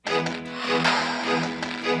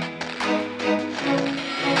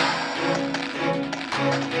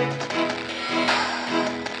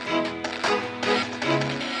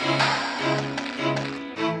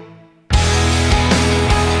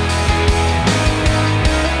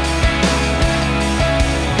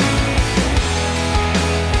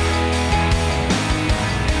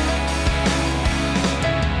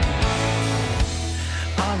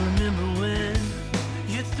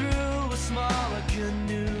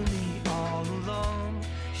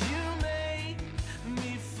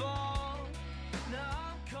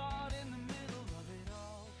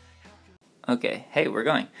Okay. Hey, we're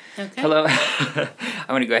going. Okay. Hello. I'm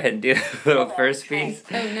going to go ahead and do a little first piece.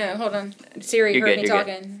 Oh, no, hold on. Siri You're heard good, me you're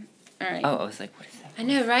talking. All right. Oh, I was like, what is that? I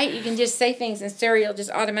know, right? You can just say things and Siri will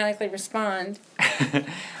just automatically respond.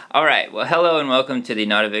 All right. Well, hello and welcome to the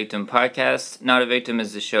Not a Victim podcast. Not a Victim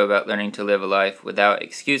is the show about learning to live a life without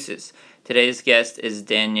excuses. Today's guest is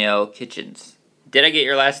Danielle Kitchens. Did I get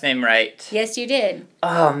your last name right? Yes, you did.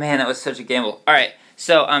 Oh, man, that was such a gamble. All right.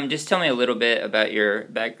 So, just tell me a little bit about your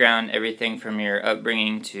background, everything from your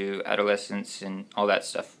upbringing to adolescence and all that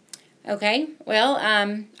stuff. Okay. Well,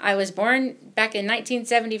 I was born back in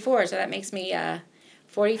 1974, so that makes me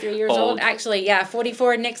 43 years old. Actually,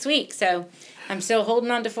 44 next week, so I'm still holding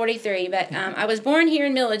on to 43. But I was born here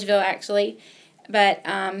in Milledgeville, actually. But,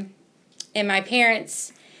 and my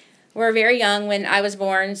parents were very young when I was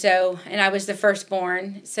born, and I was the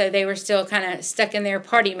firstborn, so they were still kind of stuck in their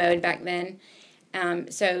party mode back then.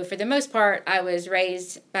 So for the most part, I was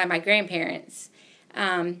raised by my grandparents.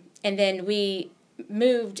 And then we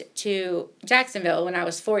moved to Jacksonville when I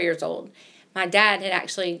was 4 years old. My dad had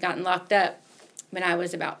actually gotten locked up when I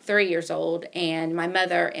was about 3 years old, and my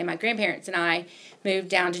mother and my grandparents and I moved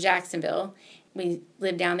down to Jacksonville. We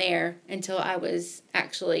lived down there until I was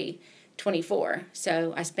actually 24.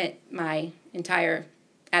 So I spent my entire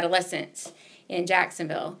adolescence in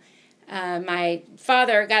Jacksonville. My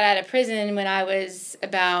father got out of prison when I was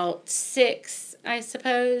about 6, I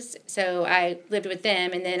suppose. So I lived with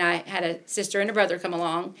them, and then I had a sister and a brother come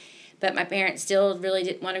along. But my parents still really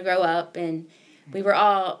didn't want to grow up, and we were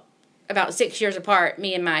all about 6 years apart,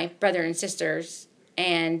 me and my brother and sisters.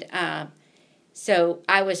 And so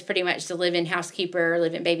I was pretty much the live-in housekeeper,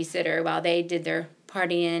 live-in babysitter while they did their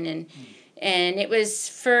partying. And it was,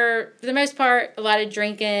 for the most part, a lot of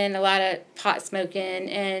drinking, a lot of pot smoking,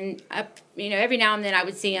 and every now and then I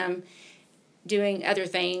would see him doing other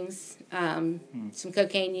things, some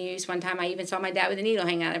cocaine use. One time I even saw my dad with a needle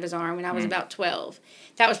hanging out of his arm when I was about 12.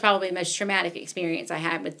 That was probably the most traumatic experience I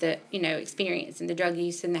had with the, experience and the drug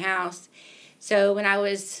use in the house. So when I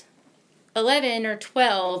was 11 or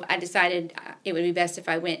 12, I decided it would be best if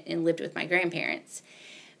I went and lived with my grandparents,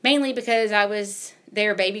 mainly because I was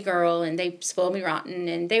their baby girl, and they spoiled me rotten,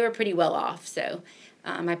 and they were pretty well off, so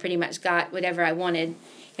I pretty much got whatever I wanted.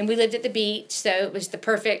 And we lived at the beach, so it was the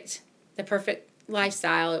perfect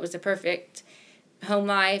lifestyle. It was the perfect home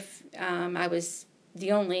life. I was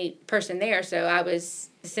the only person there, so I was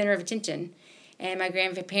the center of attention. And my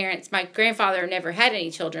grandfather never had any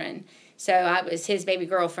children, so I was his baby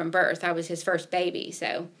girl from birth. I was his first baby,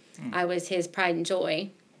 so I was his pride and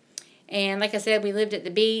joy. And like I said, we lived at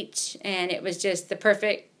the beach, and it was just the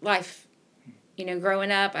perfect life.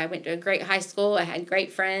 Growing up, I went to a great high school. I had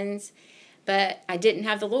great friends, but I didn't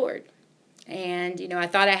have the Lord. And, I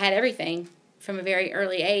thought I had everything from a very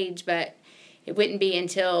early age, but it wouldn't be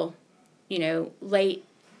until, late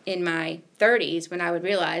in my 30s when I would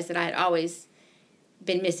realize that I had always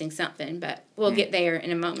been missing something. But we'll get there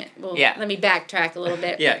in a moment. Let me backtrack a little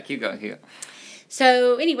bit. Yeah, keep going.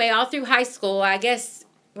 So anyway, all through high school, I guess,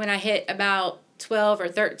 when I hit about 12 or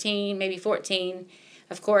 13, maybe 14,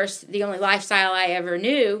 of course, the only lifestyle I ever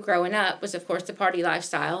knew growing up was, of course, the party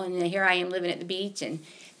lifestyle. And here I am living at the beach, and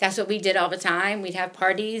that's what we did all the time. We'd have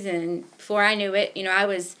parties, and before I knew it, I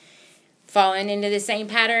was falling into the same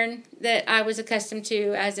pattern that I was accustomed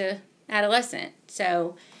to as an adolescent.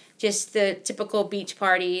 So just the typical beach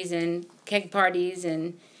parties and keg parties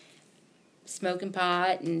and smoking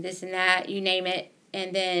pot and this and that, you name it.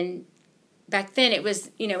 And then back then it was,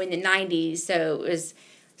 in the 90s, so it was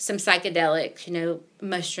some psychedelics,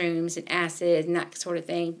 mushrooms and acid and that sort of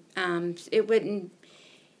thing. It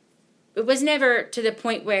was never to the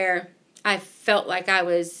point where I felt like I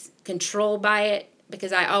was controlled by it,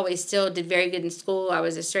 because I always still did very good in school. I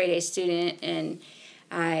was a straight A student, and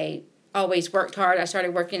I always worked hard. I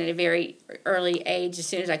started working at a very early age, as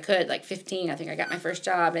soon as I could, like 15. I think I got my first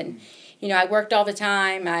job, and I worked all the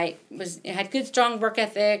time. I had good, strong work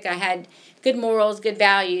ethic. I had good morals, good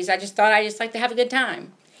values. I just thought I just liked to have a good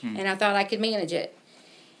time, and I thought I could manage it.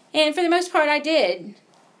 And for the most part, I did.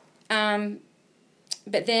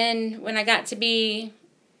 But then when I got to be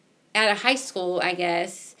out of high school, I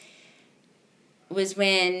guess, was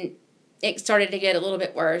when it started to get a little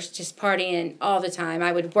bit worse, just partying all the time.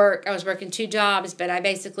 I would work. I was working 2 jobs, but I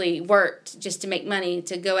basically worked just to make money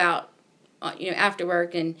to go out, after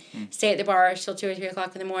work and stay at the bar till 2 or 3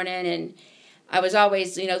 o'clock in the morning. And I was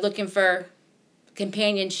always, looking for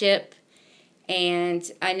companionship, and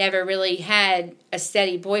I never really had a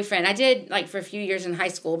steady boyfriend. I did, for a few years in high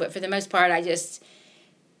school, but for the most part, I just,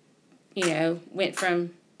 went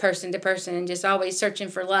from person to person and just always searching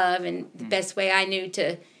for love. And the best way I knew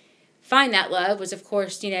to find that love was, of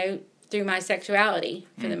course, through my sexuality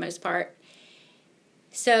for the most part.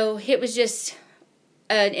 So it was just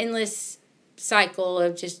an endless cycle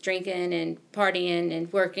of just drinking and partying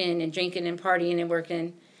and working and drinking and partying and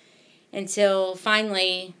working until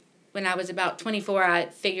finally, when I was about 24, I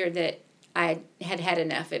figured that I had had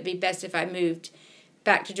enough. It'd be best if I moved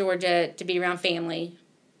back to Georgia to be around family,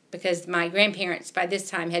 because my grandparents by this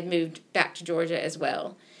time had moved back to Georgia as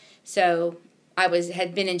well. So I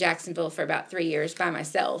had been in Jacksonville for about 3 years by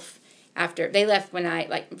myself after they left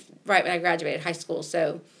right when I graduated high school.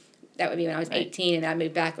 So that would be when I was 18, and I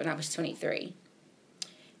moved back when I was 23.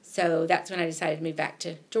 So that's when I decided to move back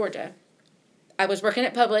to Georgia. I was working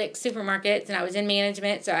at Publix supermarkets, and I was in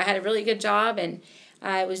management, so I had a really good job, and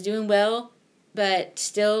I was doing well, but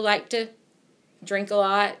still liked to drink a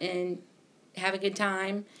lot and have a good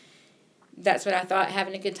time. That's what I thought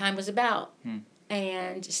having a good time was about.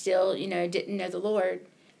 And still, didn't know the Lord.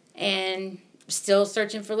 And still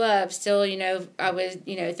searching for love. Still, I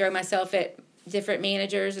would, throw myself at different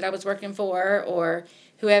managers that I was working for, or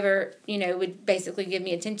whoever, would basically give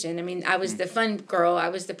me attention. I mean, I was the fun girl. I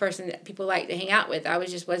was the person that people liked to hang out with. I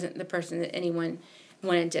wasn't the person that anyone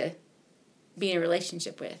wanted to be in a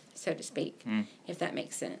relationship with, so to speak, if that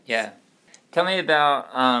makes sense. Yeah. Tell me about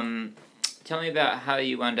how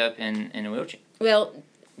you wound up in a wheelchair. Well,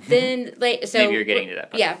 then so maybe you're getting to that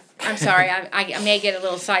part. Yeah, I'm sorry. I may get a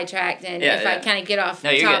little sidetracked, and if I kind of get off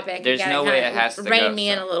topic, there's no way it has to rein me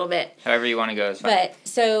in a little bit. However you want to go is fine. But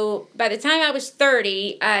so by the time I was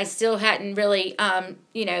 30, I still hadn't really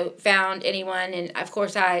found anyone, and of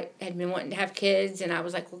course I had been wanting to have kids, and I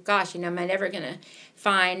was like, well, gosh, am I never gonna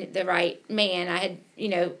find the right man? I had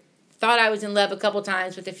thought I was in love a couple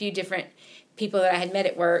times with a few different people that I had met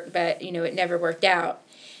at work, but it never worked out.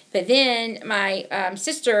 But then my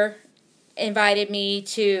sister invited me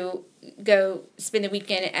to go spend the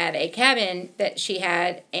weekend at a cabin that she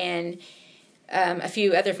had, and a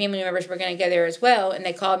few other family members were going to go there as well. And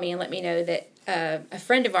they called me and let me know that a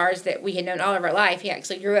friend of ours that we had known all of our life, he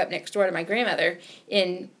actually grew up next door to my grandmother,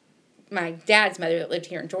 in my dad's mother that lived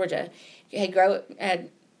here in Georgia, had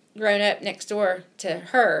grown up next door to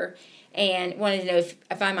her, and wanted to know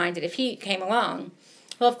if I minded if he came along.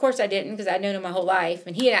 Well, of course I didn't, because I'd known him my whole life,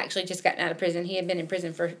 and he had actually just gotten out of prison. He had been in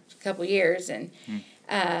prison for a couple years, and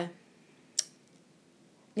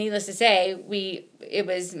needless to say, it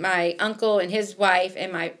was my uncle and his wife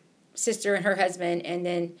and my sister and her husband, and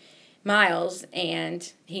then Miles,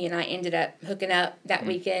 and he and I ended up hooking up that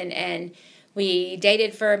weekend, and we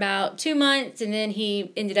dated for about 2 months, and then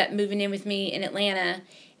he ended up moving in with me in Atlanta,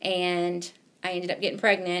 and I ended up getting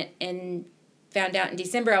pregnant, and found out in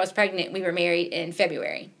December I was pregnant. We were married in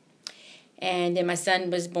February. And then my son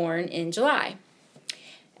was born in July.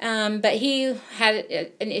 But he had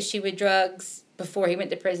an issue with drugs before he went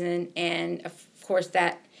to prison. And, of course,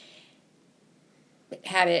 that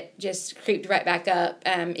habit just creeped right back up.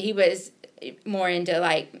 He was more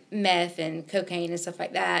into, meth and cocaine and stuff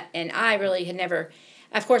like that. And I really had never...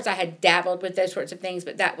 Of course, I had dabbled with those sorts of things,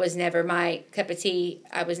 but that was never my cup of tea.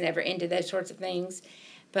 I was never into those sorts of things.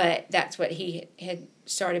 But that's what he had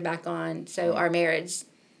started back on. So our marriage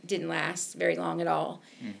didn't last very long at all,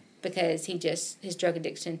 because his drug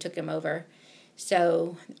addiction took him over.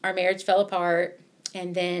 So our marriage fell apart,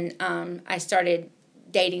 and then I started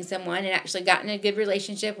dating someone and actually got in a good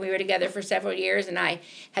relationship. We were together for several years, and I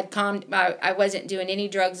had I wasn't doing any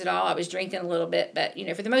drugs at all. I was drinking a little bit, but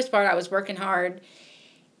for the most part I was working hard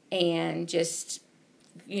and just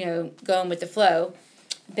going with the flow.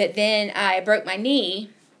 But then I broke my knee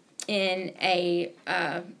in a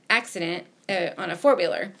accident on a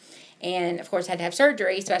four-wheeler, and of course had to have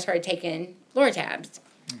surgery, so I started taking Lortabs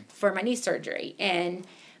for my knee surgery. And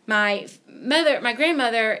my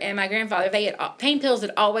grandmother and my grandfather, pain pills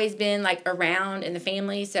had always been around in the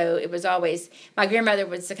family, so it was always, my grandmother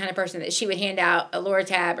was the kind of person that she would hand out a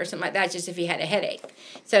Loratab or something like that just if he had a headache.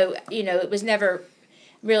 So it was never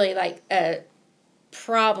really a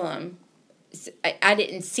problem. I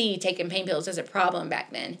didn't see taking pain pills as a problem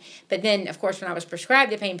back then. But then, of course, when I was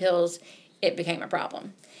prescribed the pain pills, it became a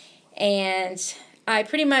problem. And I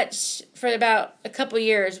pretty much, for about a couple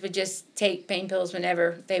years, would just take pain pills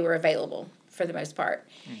whenever they were available, for the most part.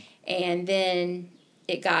 And then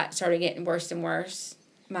it started getting worse and worse.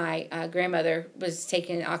 My grandmother was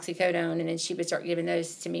taking oxycodone, and then she would start giving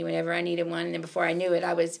those to me whenever I needed one. And then before I knew it,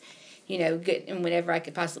 I was, getting whenever I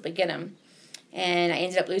could possibly get them. And I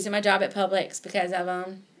ended up losing my job at Publix because of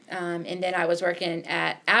them. And then I was working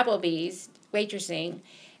at Applebee's, waitressing,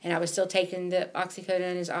 and I was still taking the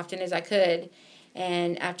oxycodone as often as I could.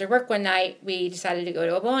 And after work one night, we decided to go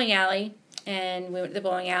to a bowling alley. And we went to the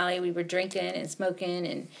bowling alley. We were drinking and smoking,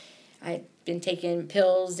 and I'd been taking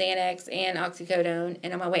pills, Xanax, and oxycodone,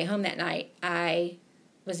 and on my way home that night, I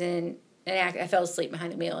was I fell asleep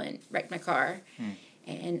behind the wheel and wrecked my car,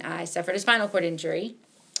 and I suffered a spinal cord injury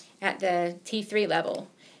at the T3 level,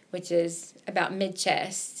 which is about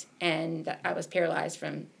mid-chest, and I was paralyzed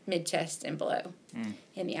from mid-chest and below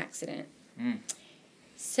in the accident.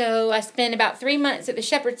 So I spent about 3 months at the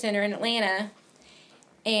Shepherd Center in Atlanta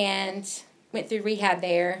and went through rehab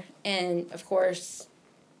there, and of course,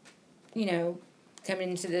 coming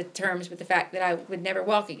into the terms with the fact that I would never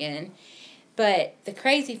walk again. But the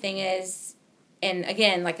crazy thing is, and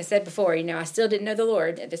again, like I said before, I still didn't know the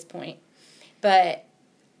Lord at this point. But,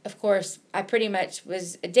 of course, I pretty much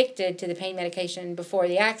was addicted to the pain medication before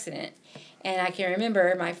the accident. And I can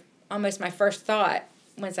remember almost my first thought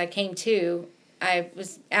once I came to, I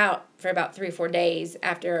was out for about 3 or 4 days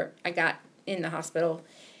after I got in the hospital.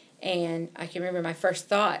 And I can remember my first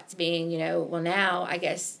thoughts being, well, now I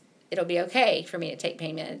guess it'll be okay for me to take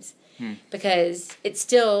pain meds. Because I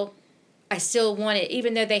still wanted,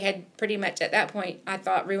 even though they had pretty much at that point, I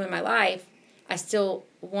thought, ruined my life, I still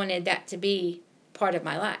wanted that to be part of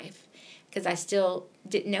my life. Because I still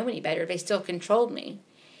didn't know any better. They still controlled me.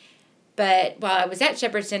 But while I was at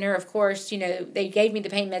Shepherd Center, of course, they gave me the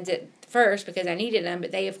pain meds at first because I needed them.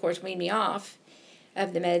 But they, of course, weaned me off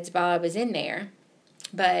of the meds while I was in there.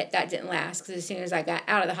 But that didn't last because as soon as I got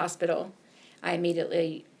out of the hospital, I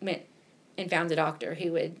immediately went and found a doctor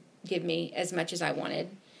who would give me as much as I wanted.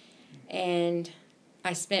 And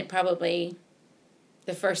I spent probably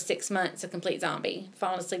the first 6 months a complete zombie,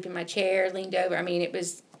 falling asleep in my chair, leaned over. I mean, it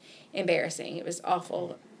was embarrassing. It was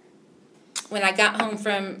awful. When I got home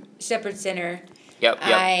from Shepherd Center,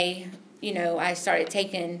 I started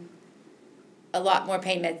taking a lot more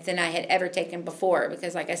pain meds than I had ever taken before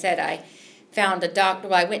because, like I said, I found a doctor.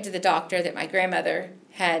 Well, I went to the doctor that my grandmother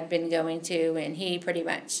had been going to, and he pretty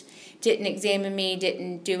much didn't examine me,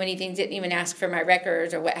 didn't do anything, didn't even ask for my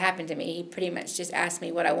records or what happened to me. He pretty much just asked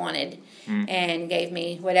me what I wanted and gave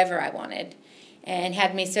me whatever I wanted and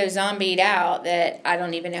had me so zombied out that I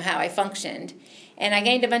don't even know how I functioned. And I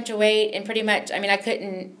gained a bunch of weight and pretty much, I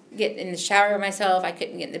couldn't get in the shower by myself. I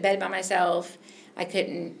couldn't get in the bed by myself. I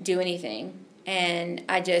couldn't do anything. And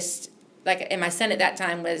I just, and my son at that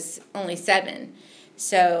time was only 7.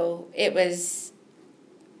 So it was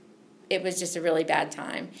just a really bad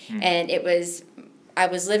time. And I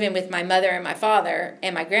was living with my mother and my father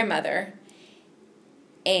and my grandmother,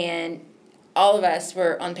 and all of us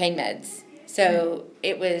were on pain meds. So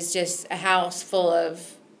it was just a house full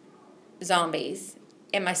of zombies,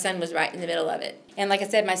 and my son was right in the middle of it. And like I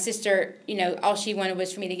said, my sister, all she wanted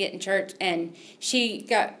was for me to get in church, and she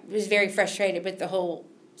was very frustrated with the whole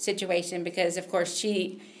situation because, of course,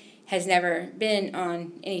 she has never been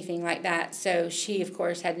on anything like that. So she, of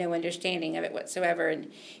course, had no understanding of it whatsoever.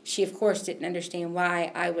 And she, of course, didn't understand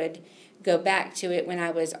why I would go back to it when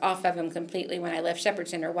I was off of them completely when I left Shepherd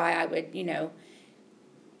Center, why I would,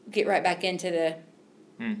 get right back into the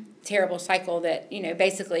terrible cycle that,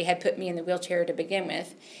 basically had put me in the wheelchair to begin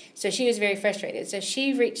with. So she was very frustrated. So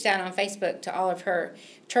she reached out on Facebook to all of her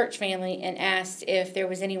church family and asked if there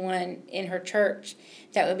was anyone in her church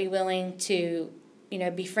that would be willing to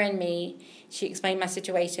befriend me. She explained my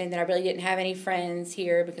situation, that I really didn't have any friends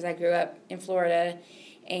here because I grew up in Florida,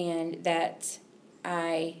 and that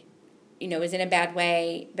I, was in a bad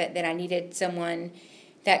way, but that I needed someone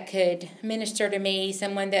that could minister to me,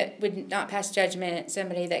 someone that would not pass judgment,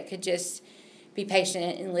 somebody that could just be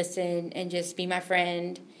patient and listen and just be my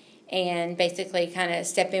friend and basically kind of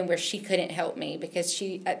step in where she couldn't help me because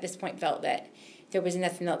she, at this point, felt that there was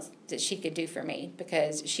nothing else that she could do for me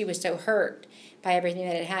because she was so hurt by everything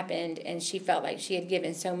that had happened, and she felt like she had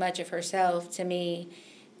given so much of herself to me,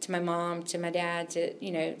 to my mom, to my dad, to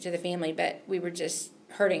the family, but we were just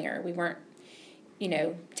hurting her. We weren't,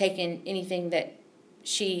 taking anything that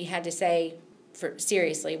she had to say for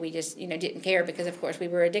seriously. We just, didn't care because, of course, we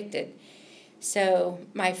were addicted. So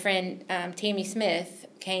my friend Tammy Smith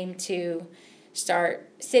came to start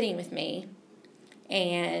sitting with me,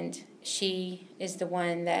 and she is the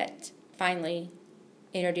one that finally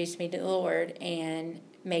introduced me to the Lord and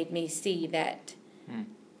made me see that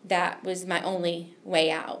that was my only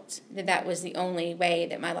way out, that was the only way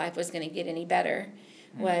that my life was going to get any better,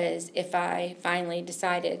 was if I finally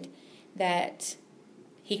decided that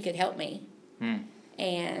he could help me.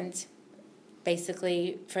 And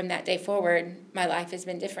basically from that day forward, my life has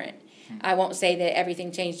been different. I won't say that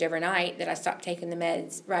everything changed overnight, that I stopped taking the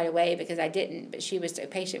meds right away, because I didn't, but she was so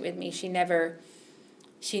patient with me. She never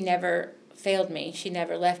failed me. She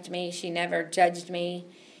never left me. She never judged me.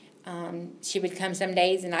 She would come some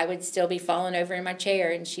days and I would still be falling over in my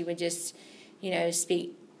chair, and she would just,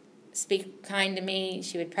 speak speak kind to me.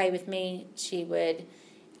 She would pray with me. She would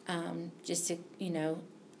just to,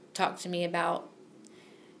 talk to me about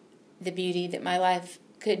the beauty that my life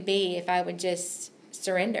could be if I would just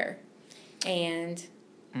surrender. And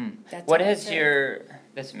that's what has your,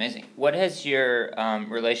 that's amazing. What has your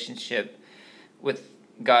relationship with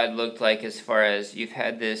God looked like as far as you've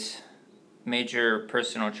had this major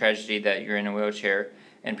personal tragedy that you're in a wheelchair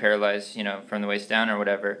and paralyzed, from the waist down or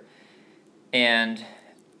whatever, and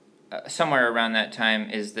somewhere around that time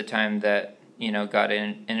is the time that, God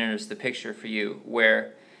enters the picture for you,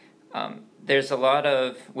 where there's a lot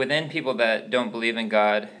of, within people that don't believe in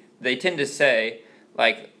God, they tend to say,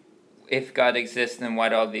 like, if God exists, then why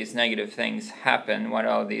do all these negative things happen? Why do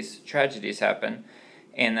all these tragedies happen?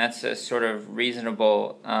 And that's a sort of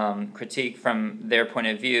reasonable critique from their point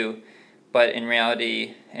of view. But in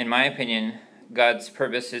reality, in my opinion, God's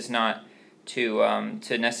purpose is not to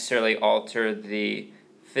necessarily alter the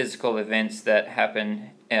physical events that happen,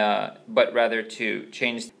 but rather to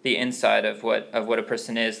change the inside of what a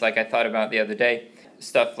person is. Like I thought about the other day,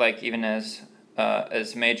 stuff like even as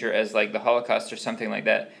major as like the Holocaust or something like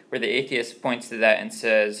that, where the atheist points to that and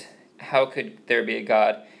says, how could there be a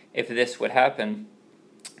God if this would happen?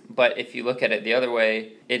 But if you look at it the other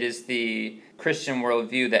way, it is the Christian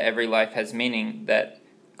worldview that every life has meaning that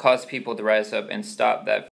caused people to rise up and stop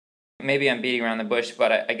that. Maybe I'm beating around the bush,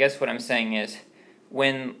 but I guess what I'm saying is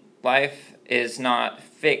when life is not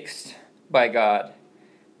fixed by God,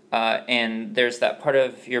 and there's that part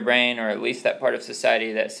of your brain, or at least that part of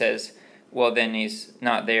society that says, well, then he's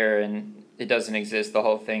not there and it doesn't exist, the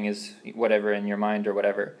whole thing is whatever in your mind or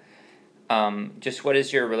whatever. Just what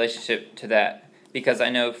is your relationship to that? Because I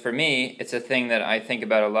know for me, it's a thing that I think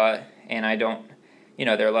about a lot, and I don't,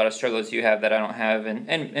 there are a lot of struggles you have that I don't have,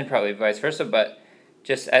 and probably vice versa, but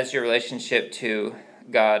just as your relationship to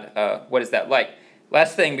God, what is that like?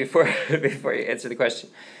 Last thing before you answer the question,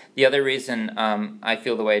 the other reason I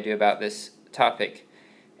feel the way I do about this topic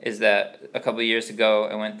is that a couple of years ago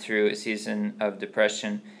I went through a season of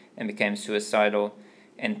depression and became suicidal,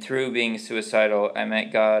 and through being suicidal I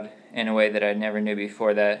met God in a way that I never knew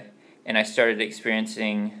before that, and I started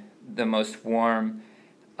experiencing the most warm,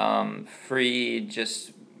 free,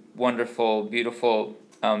 just wonderful, beautiful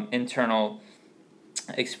internal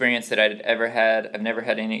experience that I'd ever had. I've never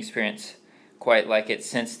had any experience quite like it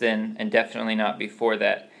since then, and definitely not before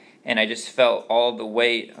that. And I just felt all the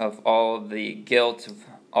weight of all the guilt, of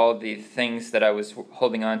all the things that I was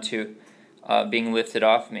holding on to being lifted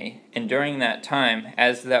off me. And during that time,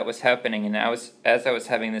 as that was happening, and as I was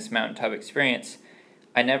having this mountaintop experience,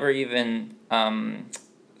 I never even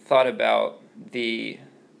thought about the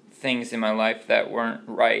things in my life that weren't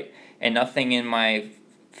right, and nothing in my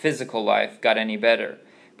physical life got any better.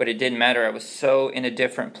 But it didn't matter. I was so in a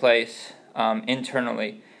different place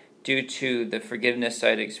internally due to the forgiveness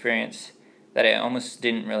I'd experienced that I almost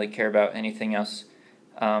didn't really care about anything else.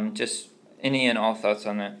 Just any and all thoughts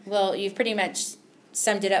on that? Well, you've pretty much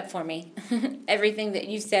summed it up for me. Everything that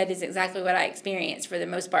you said is exactly what I experienced for the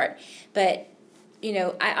most part. But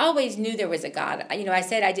I always knew there was a God. I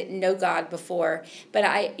said I didn't know God before, but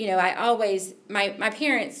I always, my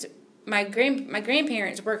parents, my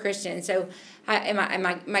grandparents were Christian. So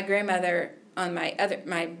my grandmother on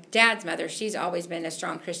my dad's mother, she's always been a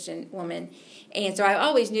strong Christian woman. And so I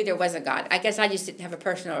always knew there was a God. I guess I just didn't have a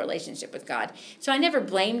personal relationship with God. So I never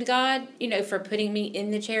blamed God, for putting me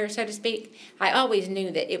in the chair, so to speak. I always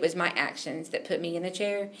knew that it was my actions that put me in the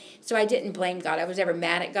chair. So I didn't blame God. I was never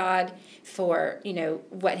mad at God for,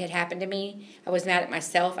 what had happened to me. I was mad at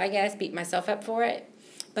myself, I guess, beat myself up for it.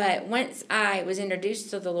 But once I was introduced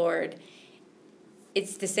to the Lord,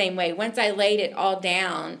 it's the same way. Once I laid it all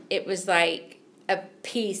down, it was like a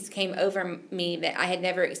peace came over me that I had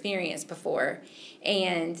never experienced before.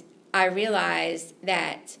 And I realized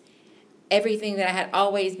that everything that I had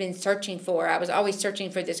always been searching for, I was always searching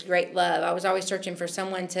for this great love. I was always searching for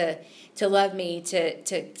someone to love me,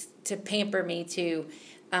 to pamper me, to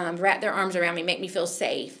wrap their arms around me, make me feel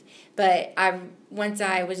safe. But once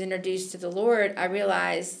I was introduced to the Lord, I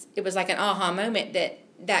realized it was like an aha moment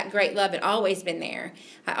that great love had always been there.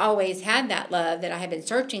 I always had that love that I had been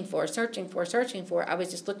searching for. I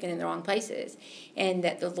was just looking in the wrong places. And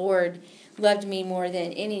that the Lord loved me more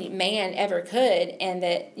than any man ever could. And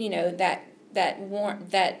that,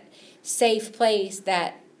 that safe place,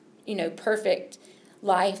 that, perfect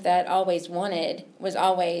life that I always wanted was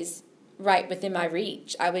always right within my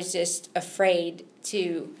reach. I was just afraid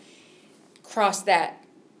to cross that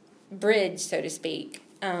bridge, so to speak.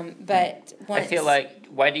 But once, I feel like,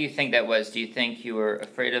 why do you think that was? Do you think you were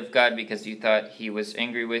afraid of God because you thought he was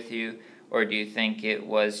angry with you? Or do you think it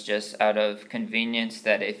was just out of convenience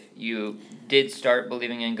that if you did start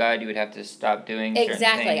believing in God, you would have to stop doing certain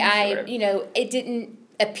things? It didn't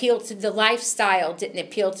appeal to the lifestyle, didn't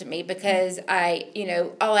appeal to me because all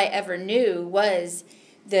I ever knew was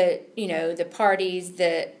the parties,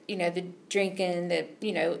 the drinking,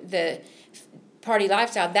 the party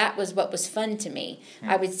lifestyle. That was what was fun to me.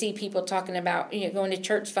 I would see people talking about going to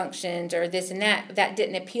church functions or this and that. That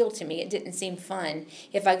didn't appeal to me. It didn't seem fun.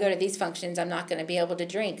 If I go to these functions, I'm not going to be able to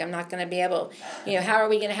drink. I'm not going to be able, how are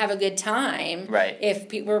we going to have a good time? Right. If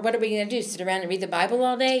people, what are we going to do? Sit around and read the Bible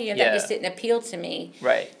all day? That just didn't appeal to me.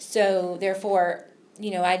 Right. So therefore,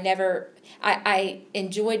 I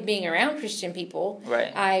enjoyed being around Christian people.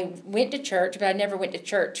 Right. I went to church, but I never went to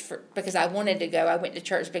church because I wanted to go. I went to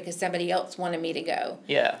church because somebody else wanted me to go.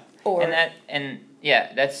 Yeah.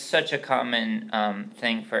 That's such a common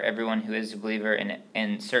thing for everyone who is a believer,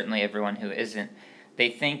 and certainly everyone who isn't. They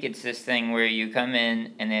think it's this thing where you come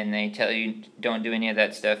in and then they tell you don't do any of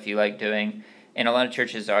that stuff you like doing, and a lot of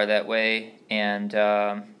churches are that way, and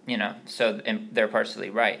and they're partially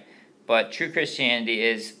right. But true Christianity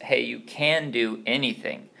is, hey, you can do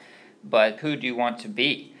anything, but who do you want to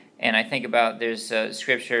be? And I think about there's a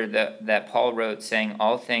scripture that Paul wrote saying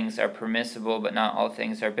all things are permissible, but not all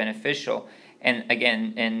things are beneficial. And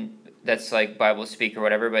again, and that's like Bible speak or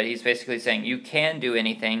whatever, but he's basically saying you can do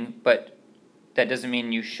anything, but that doesn't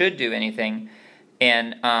mean you should do anything.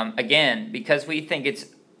 And again, because we think it's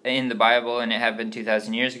in the Bible and it happened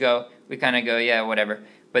 2,000 years ago, we kind of go, yeah, whatever.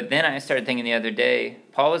 But then I started thinking the other day,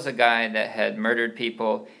 Paul was a guy that had murdered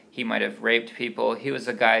people. He might have raped people. He was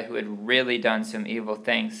a guy who had really done some evil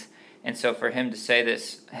things. And so for him to say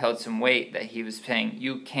this held some weight, that he was saying,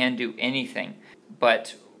 you can do anything.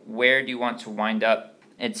 But where do you want to wind up?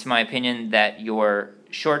 It's my opinion that your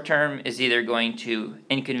short term is either going to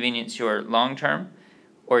inconvenience your long term,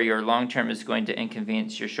 or your long term is going to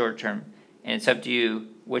inconvenience your short term. And it's up to you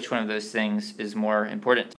which one of those things is more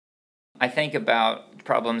important. I think about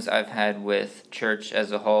problems I've had with church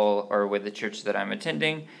as a whole, or with the church that I'm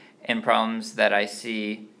attending, and problems that I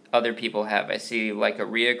see other people have. I see like a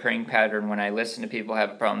reoccurring pattern when I listen to people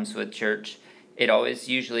have problems with church. It always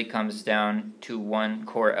usually comes down to one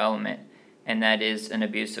core element, and that is an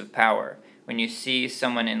abuse of power. When you see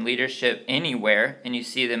someone in leadership anywhere and you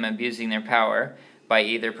see them abusing their power by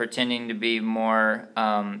either pretending to be more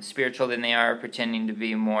spiritual than they are, pretending to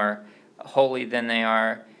be more holy than they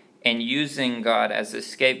are, and using God as a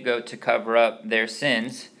scapegoat to cover up their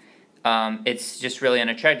sins, it's just really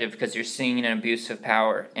unattractive because you're seeing an abuse of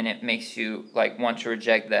power, and it makes you want to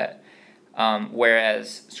reject that.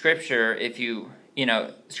 Whereas Scripture,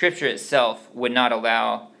 Scripture itself would not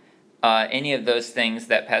allow any of those things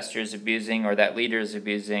that pastor is abusing or that leader is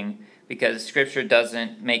abusing, because Scripture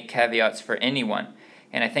doesn't make caveats for anyone.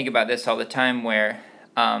 And I think about this all the time where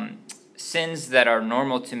sins that are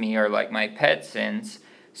normal to me are like my pet sins,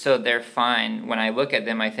 so they're fine. When I look at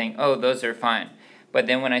them, I think, oh, those are fine. But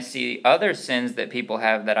then when I see other sins that people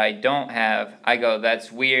have that I don't have, I go,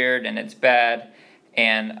 that's weird and it's bad,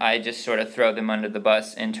 and I just sort of throw them under the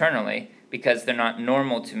bus internally because they're not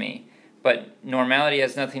normal to me. But normality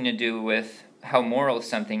has nothing to do with how moral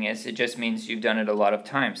something is. It just means you've done it a lot of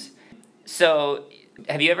times. So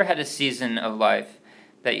have you ever had a season of life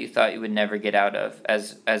that you thought you would never get out of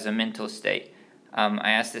as a mental state?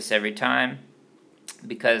 I ask this every time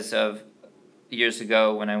because of years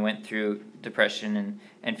ago when I went through depression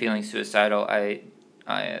and feeling suicidal. I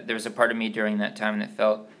there was a part of me during that time that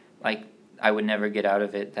felt like I would never get out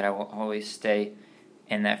of it, that I will always stay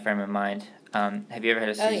in that frame of mind. Have you ever had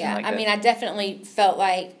a season like that? I mean, I definitely felt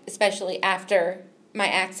like, especially after my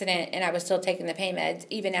accident and I was still taking the pain meds,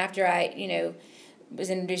 even after I, was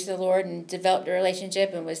introduced to the Lord and developed a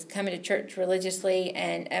relationship and was coming to church religiously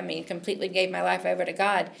and, completely gave my life over to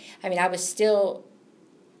God. I was still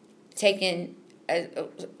taking a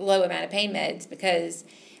low amount of pain meds because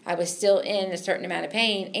I was still in a certain amount of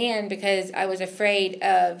pain, and because I was afraid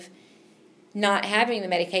of not having the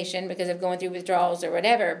medication because of going through withdrawals or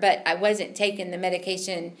whatever. But I wasn't taking the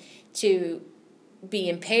medication to be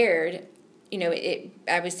impaired.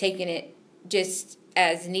 I was taking it just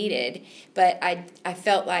as needed. But I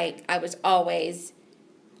felt like I was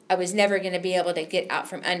never going to be able to get out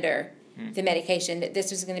from under the medication, that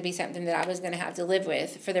this was going to be something that I was going to have to live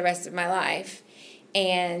with for the rest of my life.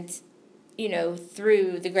 And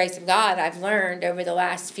through the grace of God, I've learned over the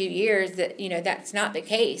last few years that, that's not the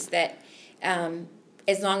case, that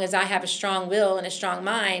as long as I have a strong will and a strong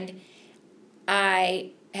mind,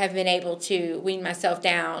 I have been able to wean myself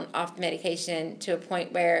down off the medication to a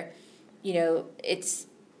point where, it's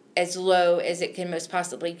as low as it can most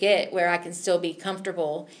possibly get, where I can still be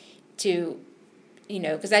comfortable to,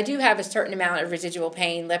 because I do have a certain amount of residual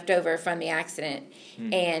pain left over from the accident,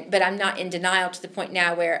 but I'm not in denial to the point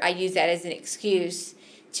now where I use that as an excuse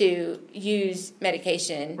to use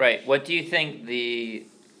medication. Right. What do you think the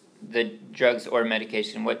drugs or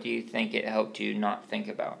medication, what do you think it helped you not think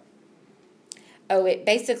about? Oh,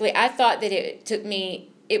 I thought that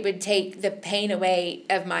it would take the pain away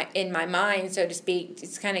in my mind, so to speak,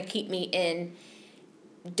 just kind of keep me in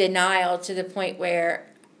denial to the point where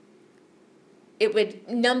it would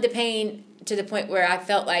numb the pain to the point where I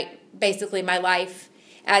felt like basically my life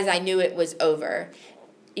as I knew it was over.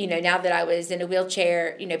 Now that I was in a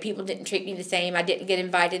wheelchair, people didn't treat me the same. I didn't get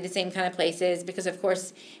invited to the same kind of places because, of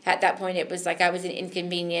course, at that point it was like I was an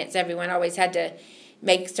inconvenience. Everyone always had to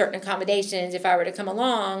make certain accommodations if I were to come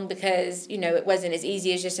along because, it wasn't as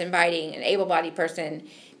easy as just inviting an able-bodied person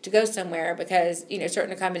to go somewhere because,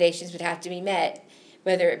 certain accommodations would have to be met,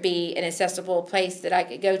 whether it be an accessible place that I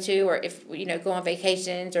could go to or if, go on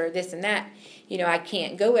vacations or this and that. I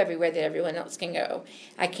can't go everywhere that everyone else can go.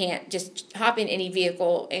 I can't just hop in any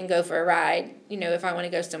vehicle and go for a ride. If I want to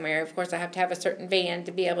go somewhere, of course, I have to have a certain van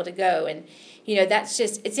to be able to go. And,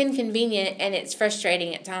 it's inconvenient and it's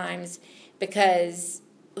frustrating at times because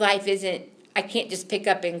life I can't just pick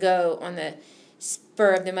up and go on the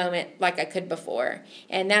spur of the moment like I could before.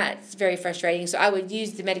 And that's very frustrating. So I would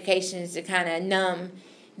use the medications to kind of numb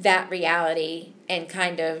that reality and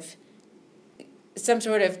kind of some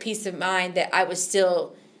sort of peace of mind that I was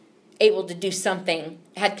still able to do something,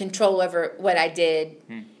 had control over what I did,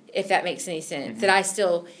 if that makes any sense. Mm-hmm. That I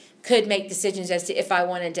still could make decisions as to if I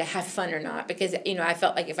wanted to have fun or not. Because, I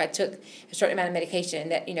felt like if I took a certain amount of medication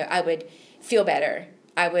that, I would feel better.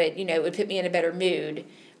 I would, it would put me in a better mood.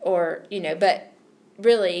 Or, but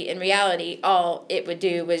really, in reality, all it would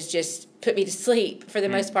do was just put me to sleep for the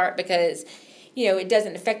most part because it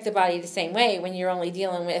doesn't affect the body the same way when you're only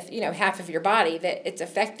dealing with, half of your body that it's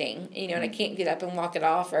affecting, and I can't get up and walk it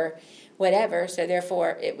off or whatever. So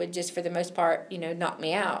therefore, it would just, for the most part, knock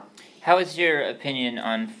me out. How has your opinion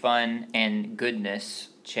on fun and goodness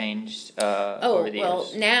changed over the years? Well,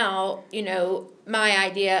 now, my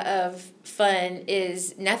idea of fun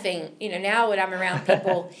is nothing. Now when I'm around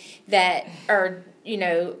people that are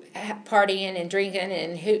partying and drinking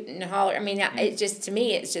and hooting and hollering. I mean, it's just, to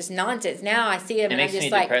me, it's just nonsense. Now I see them and I'm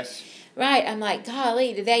just like, depressed. Right. I'm like,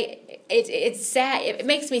 golly, it's sad. It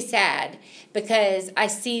makes me sad because I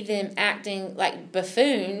see them acting like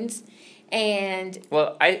buffoons and.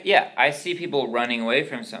 Well, I see people running away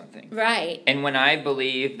from something. Right. And when I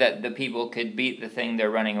believe that the people could beat the thing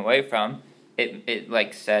they're running away from, it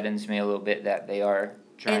like saddens me a little bit that they are.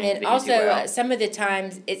 And then also, some of the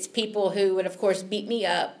times, it's people who would, of course, beat me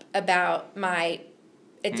up about my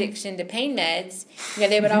addiction to pain meds.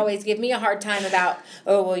 They would always give me a hard time about,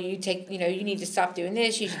 oh, well, you need to stop doing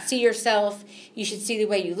this. You should see yourself. You should see the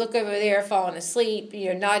way you look over there, falling asleep,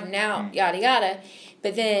 nodding out, yada, yada.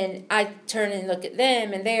 But then I turn and look at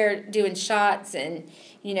them, and they're doing shots and,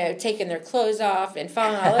 taking their clothes off and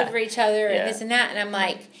falling all over each other and this and that. And I'm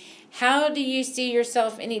like, how do you see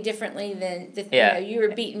yourself any differently than you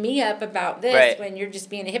were beating me up about this when you're just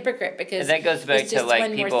being a hypocrite? Because and that goes back to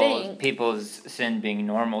like people's sin being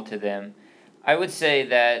normal to them. I would say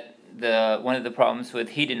that one of the problems with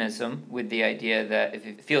hedonism, with the idea that if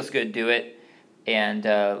it feels good, do it, and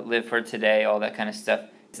live for today, all that kind of stuff,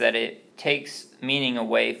 is that it takes meaning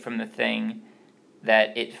away from the thing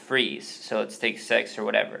that it frees. So let's take sex or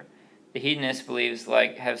whatever. The hedonist believes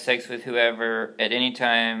have sex with whoever at any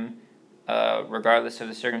time, regardless of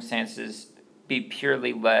the circumstances, be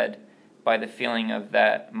purely led by the feeling of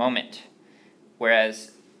that moment.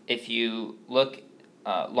 Whereas if you look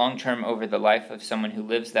long-term over the life of someone who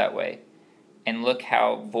lives that way and look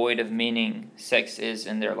how void of meaning sex is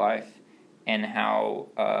in their life and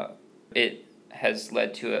how it has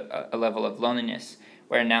led to a level of loneliness,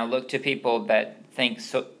 where now look to people that think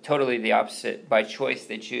totally the opposite. By choice,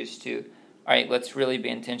 they choose to, all right, let's really be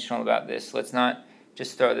intentional about this. Let's not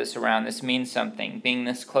just throw this around. This means something. Being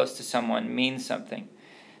this close to someone means something.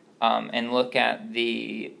 And look at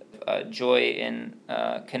the joy in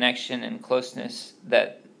connection and closeness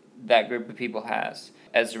that group of people has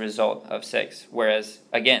as a result of sex. Whereas,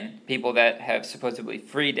 again, people that have supposedly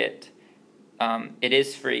freed it, it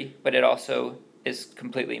is free, but it also is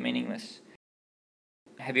completely meaningless.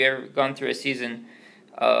 Have you ever gone through a season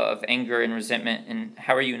of anger and resentment, and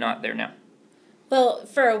how are you not there now? Well,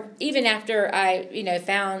 even after I,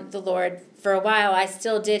 found the Lord, for a while, I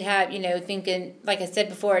still did have, thinking, like I said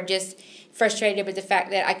before, just frustrated with the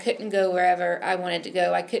fact that I couldn't go wherever I wanted to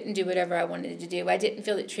go. I couldn't do whatever I wanted to do. I didn't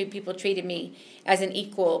feel that people treated me as an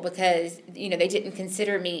equal because, they didn't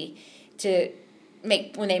consider me to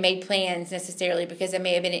made plans necessarily, because it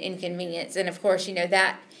may have been an inconvenience. And of course,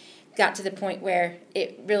 that got to the point where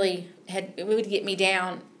it would get me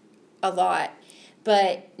down a lot.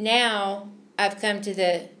 But now I've come to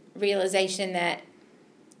the realization that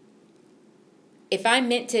if I'm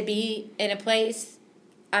meant to be in a place,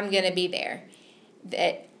 I'm going to be there.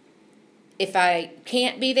 That if I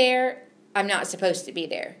can't be there, I'm not supposed to be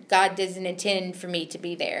there. God doesn't intend for me to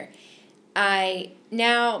be there.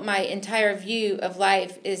 Now my entire view of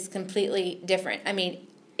life is completely different. I mean,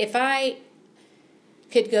 if I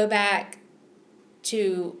could go back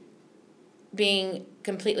to being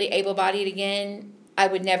completely able-bodied again, I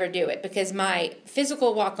would never do it, because my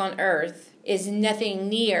physical walk on earth is nothing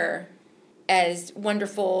near as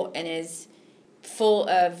wonderful and as full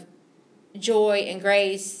of joy and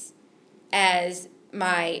grace as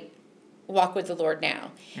my walk with the Lord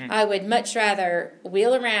now. I would much rather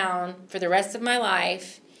wheel around for the rest of my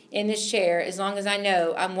life in this chair, as long as I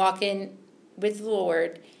know I'm walking with the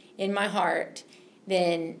Lord in my heart,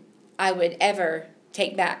 than I would ever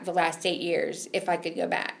take back the last 8 years. If I could go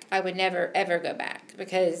back, I would never ever go back,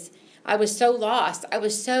 because I was so lost. I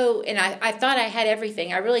thought I had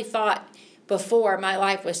everything. I really thought before my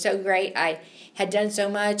life was so great. I had done so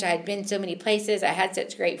much. I had been so many places. I had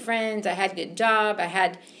such great friends. I had a good job.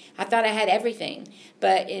 I thought I had everything.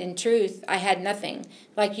 But in truth, I had nothing.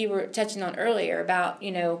 Like you were touching on earlier about,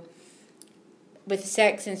 with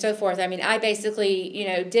sex and so forth. I mean, I basically,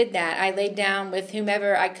 did that. I laid down with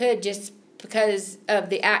whomever I could, just because of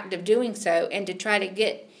the act of doing so, and to try to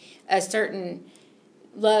get a certain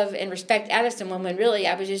love and respect out of someone, when really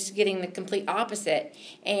I was just getting the complete opposite.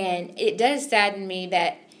 And it does sadden me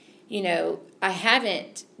that, I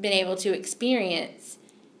haven't been able to experience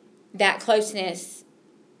that closeness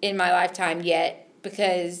in my lifetime yet,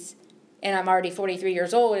 and I'm already 43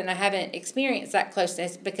 years old, and I haven't experienced that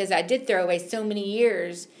closeness because I did throw away so many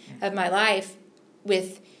years of my life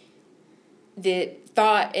with the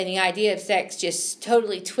thought and the idea of sex just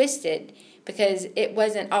totally twisted, because it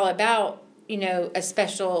wasn't all about, a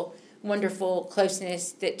special, wonderful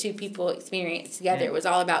closeness that two people experienced together. It was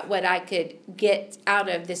all about what I could get out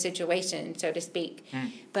of the situation, so to speak.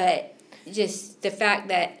 But just the fact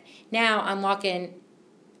that now I'm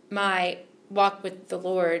my walk with the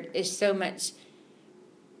Lord is so much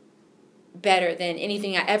better than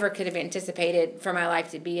anything I ever could have anticipated for my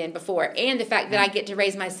life to be in before. And the fact that I get to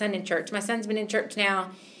raise my son in church. My son's been in church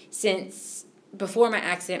now since before my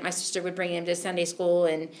accident. My sister would bring him to Sunday school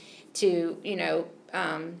and to,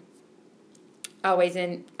 always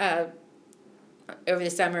over the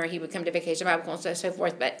summer he would come to Vacation Bible School and so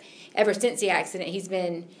forth. But ever since the accident, he's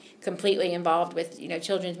been completely involved with,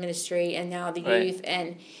 children's ministry and now the youth.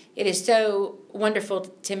 And it is so wonderful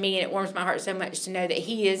to me, and it warms my heart so much to know that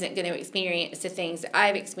he isn't going to experience the things that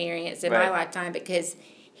I've experienced in my lifetime, because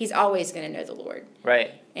he's always going to know the Lord.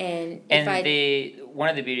 Right. And one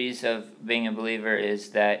of the beauties of being a believer is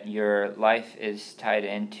that your life is tied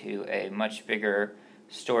into a much bigger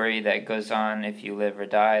story that goes on if you live or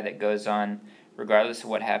die, that goes on regardless of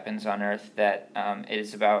what happens on earth, that it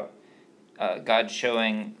is about God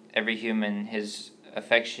showing every human his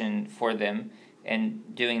affection for them,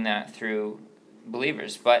 and doing that through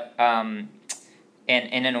believers. But and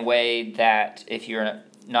in a way that if you're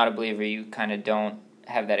not a believer, you kind of don't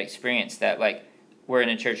have that experience. That, like, we're in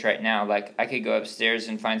a church right now, like I could go upstairs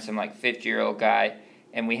and find some 50-year-old guy,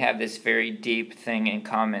 and we have this very deep thing in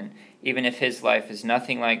common. Even if his life is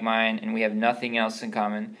nothing like mine and we have nothing else in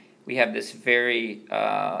common, we have this very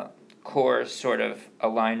core sort of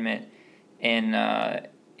alignment in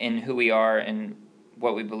who we are and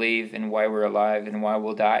what we believe and why we're alive and why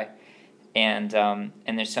we'll die. And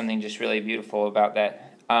there's something just really beautiful about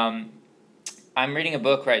that. I'm reading a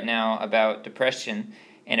book right now about depression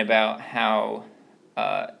and about how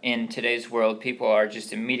in today's world people are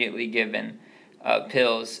just immediately given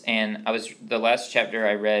pills. And the last chapter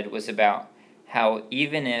I read was about how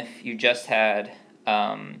even if you just had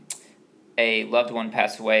a loved one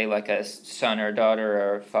pass away, like a son or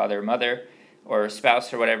daughter or father or mother or a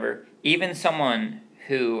spouse or whatever, even someone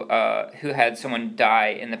who had someone die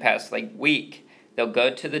in the past week, they'll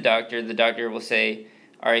go to the doctor will say,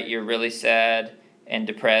 all right, you're really sad and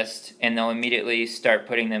depressed, and they'll immediately start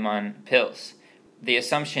putting them on pills. The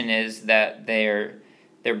assumption is that their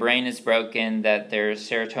brain is broken, that their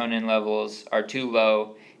serotonin levels are too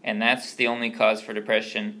low, and that's the only cause for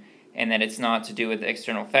depression, and that it's not to do with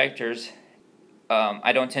external factors.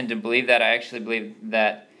 I don't tend to believe that. I actually believe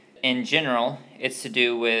that in general, it's to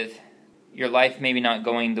do with your life maybe not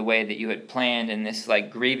going the way that you had planned, and this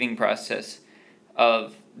grieving process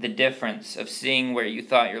of the difference of seeing where you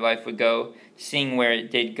thought your life would go, seeing where it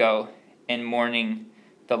did go, and mourning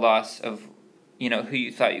the loss of, who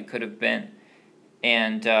you thought you could have been.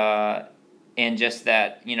 And just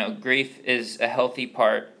that, grief is a healthy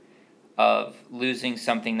part of losing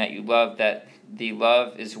something that you love, that the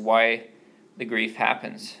love is why the grief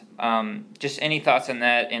happens. Just any thoughts on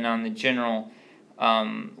that and on the general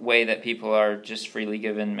way that people are just freely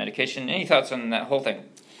given medication? Any thoughts on that whole thing?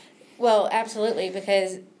 Well, absolutely,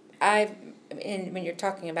 because when you're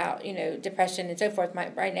talking about, depression and so forth,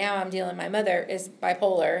 right now I'm dealing, my mother is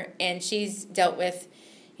bipolar, and she's dealt with,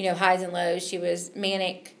 highs and lows. She was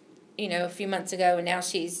manic, a few months ago, and now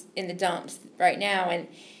she's in the dumps right now. And,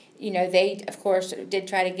 they, of course, did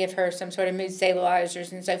try to give her some sort of mood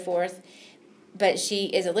stabilizers and so forth, but she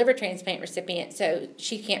is a liver transplant recipient, so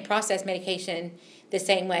she can't process medication the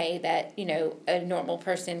same way that, a normal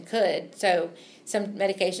person could. So some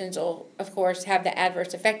medications will, of course, have the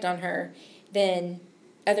adverse effect on her than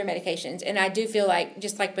other medications. And I do feel like,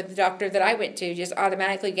 just like with the doctor that I went to, just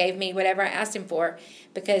automatically gave me whatever I asked him for,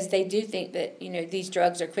 because they do think that, these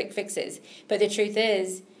drugs are quick fixes. But the truth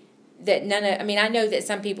is that I know that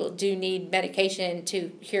some people do need medication to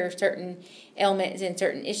cure certain ailments and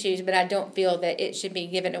certain issues, but I don't feel that it should be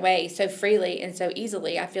given away so freely and so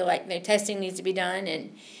easily. I feel like testing needs to be done,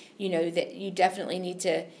 and, that you definitely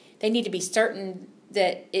they need to be certain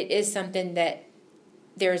that it is something that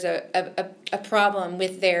there's a problem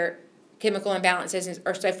with their chemical imbalances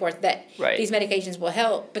or so forth, that right. These medications will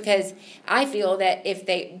help, because I feel that if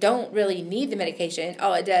they don't really need the medication,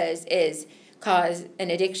 all it does is cause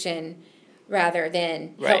an addiction rather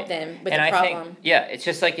than right. help them with and the I problem. Think, it's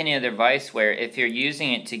just like any other vice, where if you're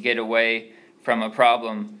using it to get away from a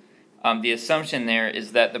problem, the assumption there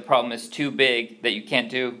is that the problem is too big that you can't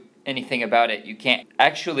do anything about it. You can't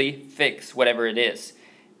actually fix whatever it is.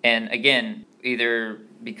 And again, either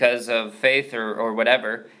because of faith or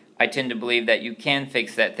whatever, I tend to believe that you can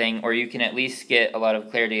fix that thing, or you can at least get a lot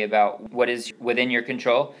of clarity about what is within your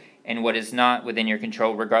control and what is not within your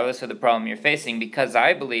control, regardless of the problem you're facing. Because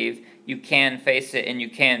I believe you can face it and you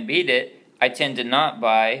can beat it, I tend to not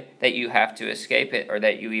buy that you have to escape it or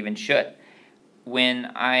that you even should. When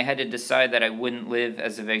I had to decide that I wouldn't live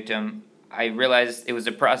as a victim, I realized it was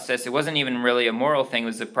a process. It wasn't even really a moral thing. It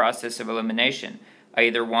was a process of elimination. I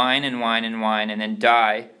either whine and whine and whine and then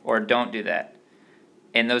die, or don't do that.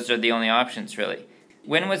 And those are the only options, really.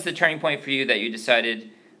 When was the turning point for you that you decided,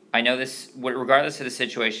 I know this, regardless of the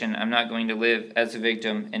situation, I'm not going to live as a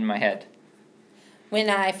victim in my head? When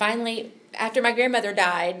I finally, after my grandmother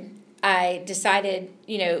died, I decided,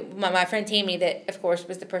 my friend Tammy, that of course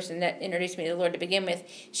was the person that introduced me to the Lord to begin with,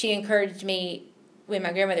 she encouraged me when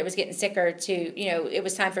my grandmother was getting sicker to, it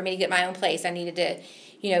was time for me to get my own place. I needed to,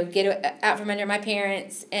 get out from under my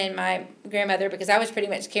parents and my grandmother, because I was pretty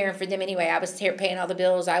much caring for them anyway. I was paying all the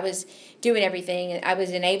bills. I was doing everything, and I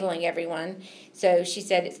was enabling everyone. So she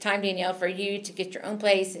said, it's time, Danielle, for you to get your own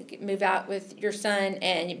place, move out with your son,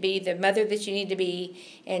 and be the mother that you need to be,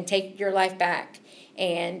 and take your life back.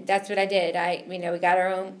 And that's what I did. We got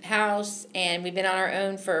our own house, and we've been on our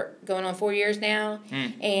own for going on 4 years now.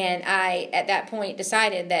 And I, at that point,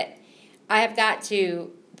 decided that I have got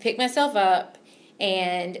to pick myself up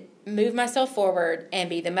and move myself forward and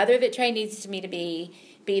be the mother that Trey needs me to be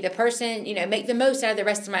the person, make the most out of the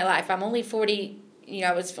rest of my life. I'm only 40,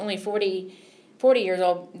 I was only 40 years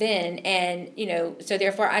old then. And, so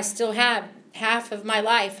therefore I still have half of my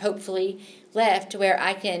life, hopefully, left to where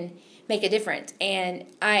I can make a difference. And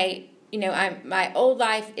my old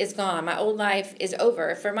life is gone. My old life is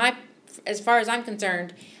over. As far as I'm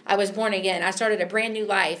concerned, I was born again. I started a brand new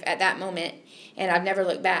life at that moment, and I've never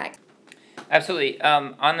looked back. Absolutely.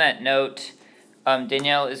 On that note,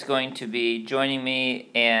 Danielle is going to be joining me,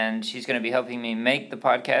 and she's going to be helping me make the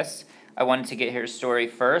podcast. I wanted to get her story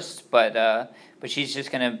first, but she's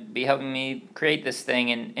just going to be helping me create this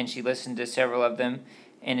thing, and she listened to several of them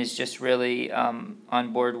and is just really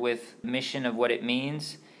on board with the mission of what it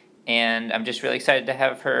means. And I'm just really excited to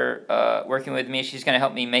have her working with me. She's going to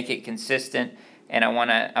help me make it consistent, and I want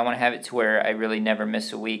to have it to where I really never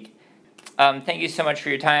miss a week. Thank you so much for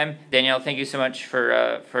your time. Danielle, thank you so much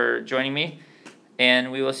for joining me.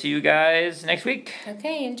 And we will see you guys next week.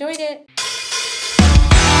 Okay, enjoyed it.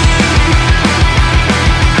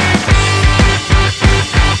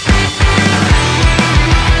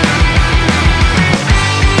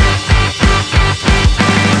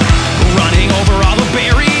 Running over all the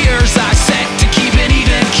barriers I set to keep an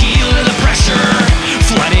even keel to the pressure.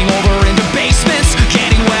 Flooding over into basements,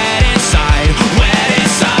 getting wet inside,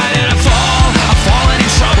 and I've fallen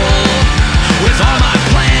in trouble with all my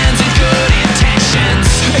plans and good intentions.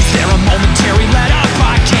 Is there a momentary let up?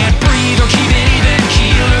 I can't breathe or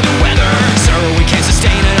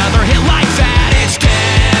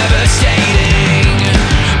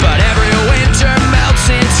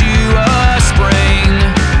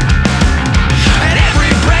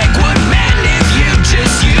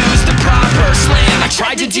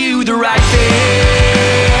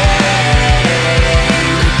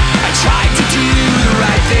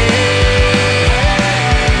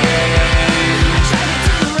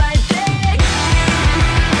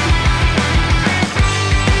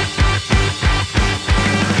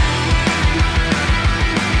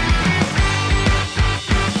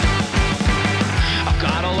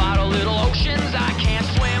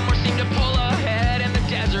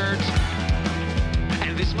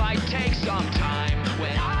might take